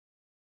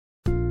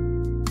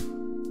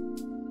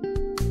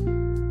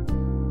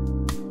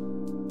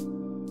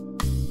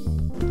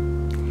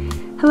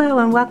Hello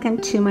and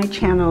welcome to my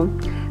channel.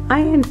 I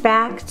am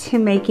back to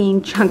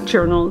making junk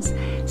journals.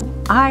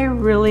 I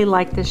really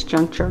like this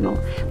junk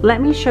journal.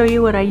 Let me show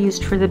you what I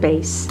used for the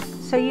base.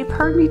 So you've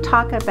heard me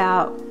talk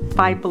about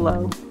Five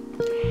Below.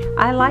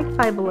 I like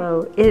Five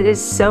Below. It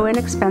is so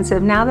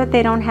inexpensive. Now that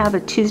they don't have a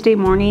Tuesday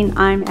morning,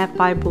 I'm at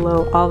Five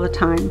Below all the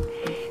time.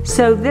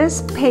 So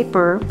this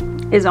paper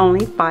is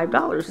only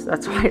 $5.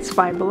 That's why it's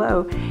Five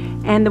Below.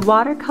 And the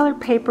watercolor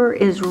paper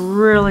is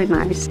really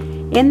nice.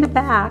 In the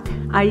back,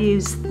 I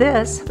use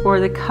this for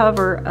the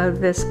cover of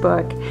this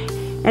book.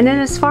 And then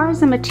as far as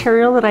the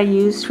material that I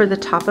used for the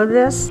top of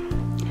this,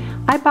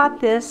 I bought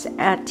this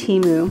at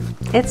Temu.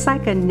 It's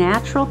like a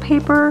natural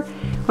paper.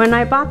 When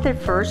I bought the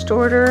first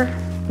order,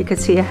 you can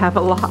see I have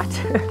a lot.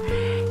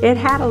 It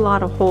had a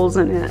lot of holes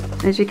in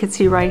it, as you can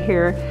see right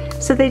here.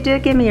 So they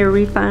did give me a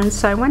refund,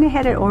 so I went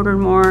ahead and ordered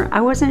more.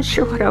 I wasn't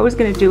sure what I was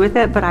going to do with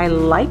it, but I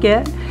like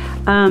it.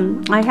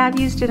 I have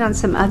used it on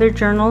some other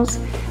journals,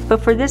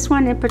 but for this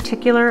one in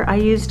particular, I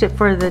used it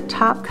for the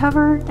top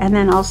cover and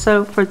then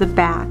also for the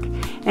back.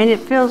 And it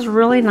feels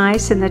really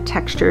nice and the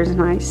texture is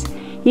nice.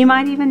 You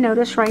might even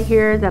notice right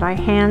here that I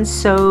hand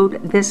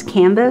sewed this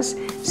canvas.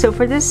 So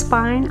for this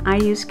spine, I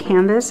used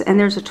canvas, and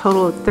there's a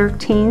total of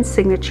 13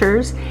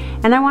 signatures,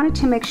 and I wanted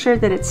to make sure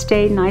that it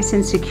stayed nice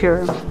and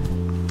secure.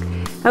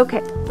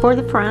 Okay, for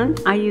the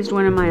front, I used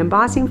one of my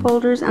embossing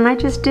folders, and I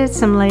just did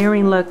some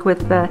layering look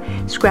with the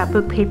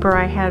scrapbook paper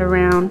I had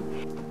around.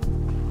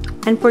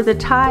 And for the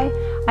tie,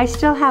 I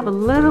still have a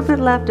little bit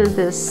left of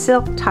this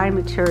silk tie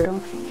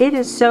material. It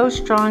is so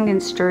strong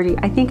and sturdy.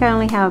 I think I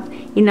only have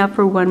enough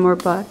for one more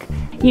book.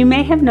 You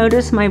may have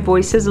noticed my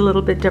voice is a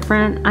little bit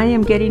different. I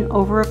am getting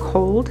over a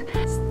cold.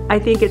 I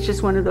think it's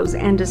just one of those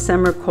end of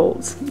summer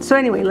colds. So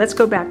anyway, let's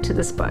go back to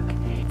this book.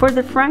 For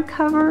the front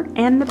cover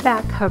and the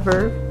back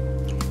cover,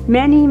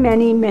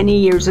 many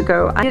years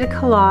ago, I did a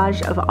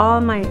collage of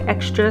all my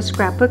extra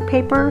scrapbook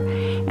paper,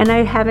 and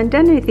I haven't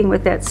done anything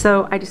with it,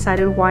 so I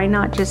decided why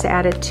not just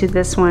add it to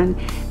this one.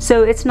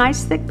 So it's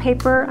nice thick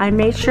paper. I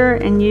made sure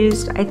and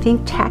used, I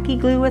think, tacky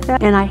glue with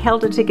it, and I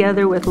held it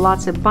together with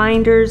lots of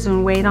binders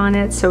and weight on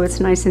it, so it's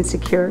nice and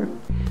secure.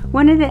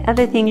 One of the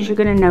other things you're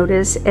going to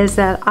notice is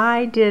that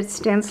I did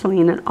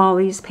stenciling on all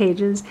these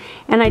pages,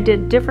 and I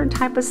did different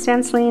type of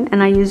stenciling,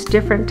 and I used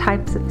different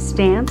types of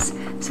stamps.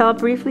 So I'll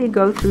briefly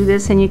go through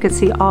this and you can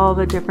see all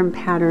the different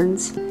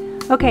patterns.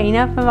 Okay,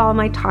 enough of all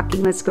my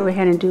talking. Let's go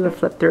ahead and do a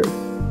flip through.